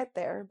journey to get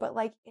there, but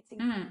like it's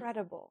Mm.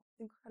 incredible.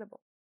 It's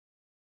incredible.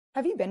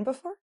 Have you been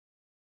before?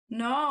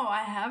 No,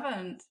 I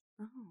haven't.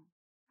 Oh,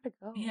 gotta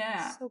go.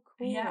 Yeah. It's so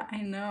Yeah, cool.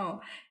 I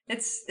know.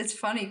 It's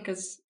funny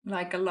because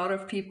like a lot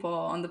of people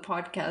on the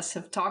podcast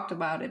have talked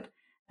about it.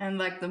 And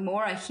like the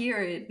more I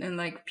hear it and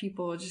like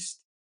people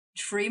just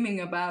dreaming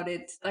about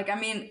it, like I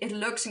mean, it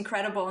looks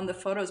incredible on the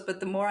photos, but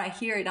the more I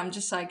hear it, I'm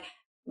just like,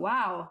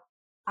 wow,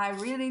 I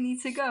really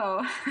need to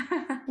go.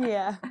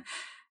 Yeah.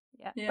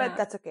 Yeah. But Yeah.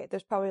 that's okay.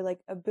 There's probably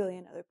like a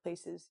billion other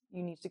places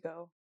you need to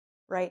go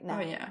right Oh now.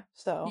 yeah.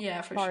 So Yeah,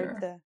 it's for hard sure.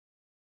 to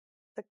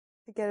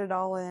get it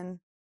all in.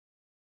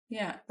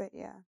 Yeah. But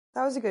yeah,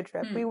 that was a good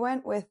trip. We Mm.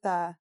 went with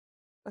it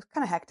was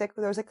kind of hectic,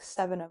 but there was like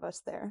 7 of us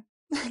there.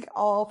 Like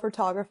all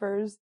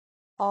photographers,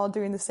 all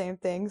doing the same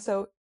thing.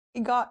 So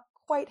it got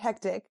quite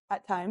hectic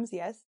at times,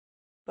 yes.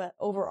 But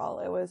overall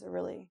it was a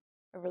really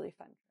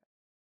fun trip.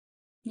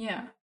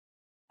 Yeah.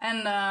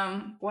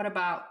 And what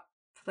about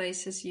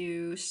places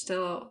you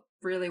still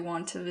really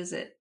want to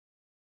visit?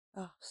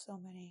 Oh, so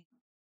many.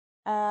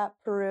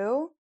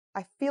 Peru.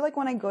 I feel like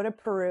when I go to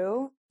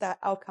Peru, that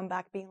I'll come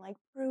back being like,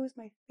 Peru is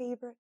my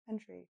favorite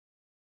country.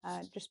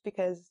 Just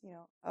because,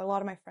 a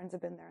lot of my friends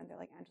have been there and they're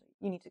like, Angela,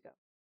 you need to go.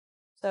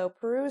 So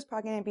Peru is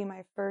probably going to be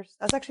my first.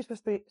 I was actually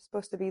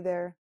supposed to be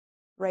there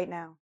right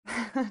now,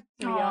 to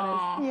be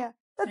honest. Oh, Yeah,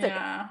 that's okay.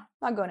 yeah.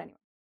 Not going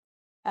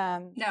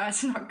anywhere. No,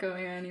 it's not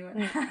going anywhere.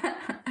 No.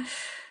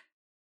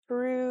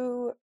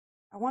 Peru.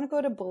 I want to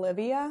go to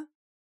Bolivia.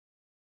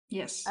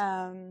 Yes.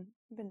 I've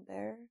been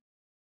there,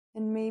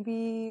 and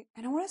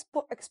I want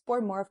to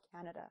explore more of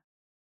Canada.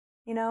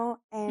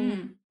 And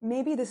Hmm.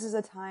 maybe this is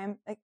a time,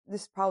 like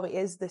this probably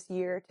is this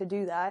year to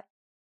do that.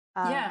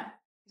 Yeah.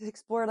 To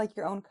explore like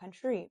your own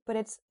country, but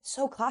it's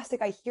so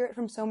classic. I hear it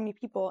from so many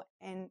people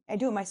and I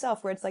do it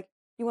myself where it's like,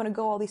 you want to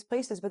go all these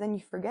places, but then you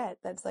forget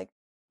that's like,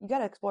 you got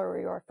to explore where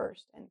you are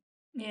first. And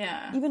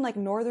Yeah. even like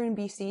northern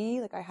BC,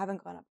 like I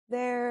haven't gone up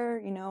there,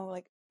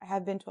 like I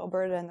have been to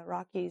Alberta and the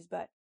Rockies,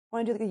 but I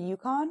want to do like the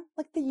Yukon,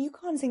 like the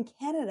Yukon's in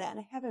Canada and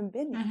I haven't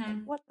been yet. Like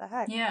Mm-hmm. what the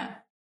heck? Yeah.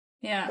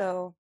 Yeah.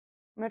 So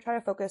I'm gonna try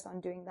to focus on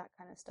doing that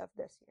kind of stuff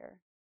this year.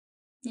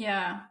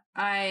 Yeah.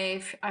 I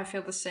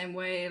feel the same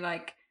way.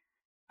 Like,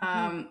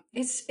 Mm-hmm.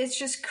 it's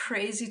just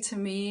crazy to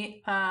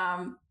me.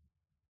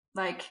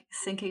 Like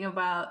thinking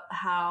about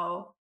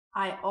how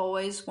I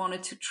always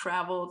wanted to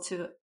travel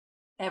to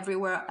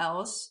everywhere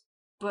else,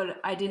 but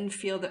I Yeah. didn't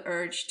feel the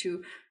urge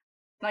to.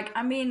 Like,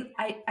 I mean,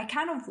 I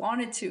kind of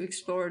wanted to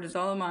explore the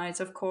Dolomites,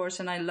 of course,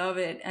 and I love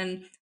it.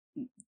 And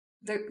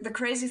the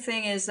crazy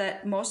thing is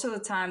that most of the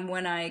time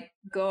when I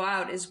go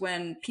out is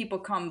when people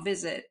come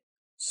visit.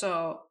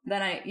 So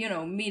then I,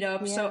 meet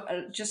up. So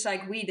Yeah. just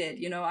like we did,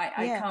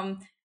 I Yeah. come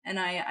and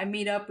I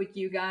meet up with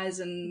you guys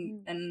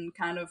Mm-hmm. and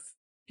kind of,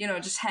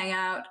 just hang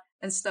out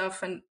and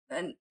stuff. And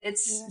Yeah.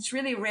 it's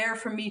really rare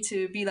for me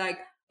to be like,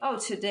 oh,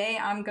 today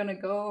I'm going to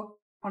go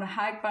on a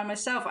hike by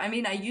myself. I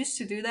mean, I used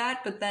to do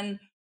that, but then,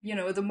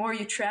 the more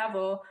you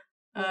travel,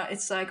 Yeah.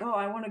 it's like, oh,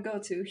 I want to go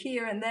to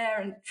here and there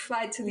and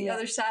fly to the Yeah.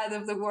 other side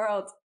of the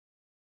world.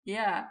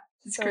 Yeah,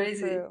 it's So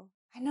crazy. true.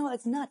 I know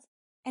it's nuts.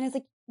 And it's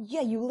like,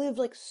 yeah, you live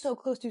like so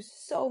close to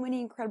so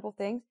many incredible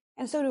things.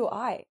 And so do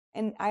I.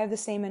 And I have the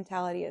same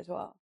mentality as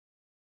well.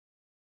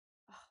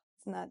 Oh,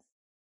 it's nuts.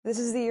 This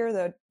is the year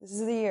though. This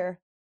is the year.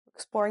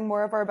 Exploring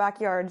more of our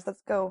backyards.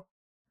 Let's go.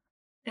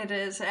 It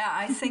is. Yeah,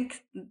 I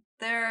think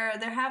there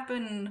have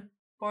been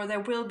or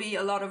there will be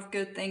a lot of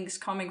good things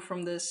coming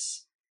from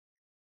this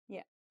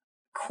Yeah.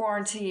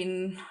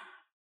 quarantine,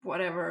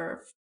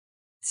 whatever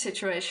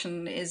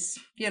situation is.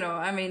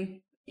 I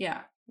mean,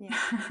 yeah. Yeah.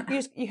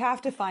 You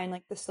have to find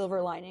like the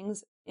silver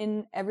linings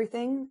in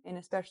everything and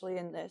especially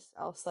in this.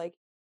 Else like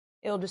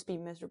it'll just be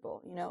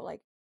miserable,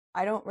 like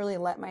I don't really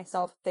let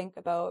myself think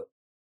about,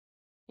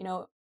 you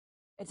know,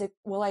 it's like,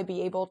 will I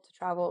be able to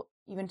travel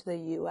even to the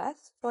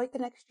US for like the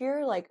next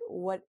year? Like,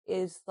 what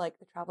is like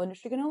the travel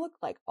industry going to look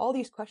like? All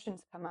these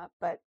questions come up,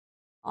 but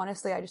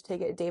honestly, I just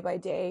take it day by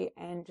day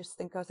and just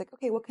think I was like,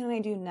 okay, what can I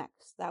do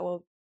next?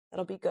 That'll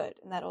be good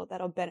and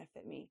that'll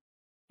benefit me.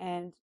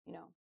 and,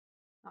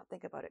 not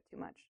think about it too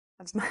much.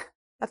 That's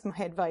my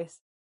advice.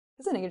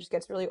 Because I think it just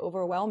gets really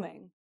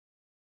overwhelming.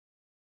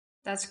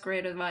 That's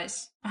great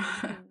advice.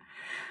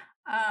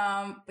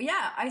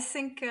 Yeah, I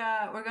think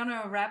we're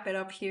gonna wrap it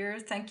up here.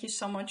 Thank you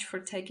so much for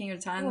taking your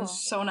time. It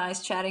was so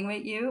nice chatting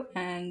with you,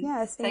 and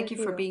thank you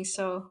for being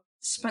so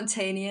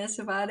spontaneous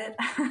about it.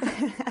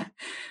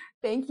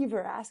 Thank you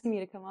for asking me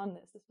to come on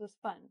this. This was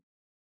fun.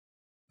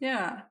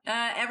 Yeah.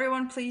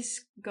 Everyone,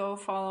 please go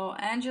follow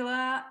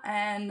Angela,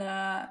 and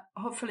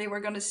hopefully we're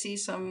gonna see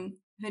some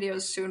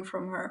videos soon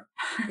from her.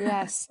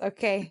 Yes.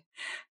 Okay.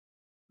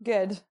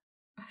 Good.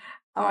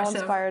 I'm all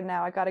inspired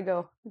now. I gotta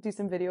go do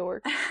some video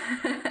work.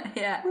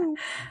 Yeah.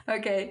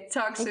 Okay.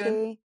 Talk soon.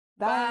 Okay.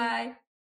 Bye. Bye.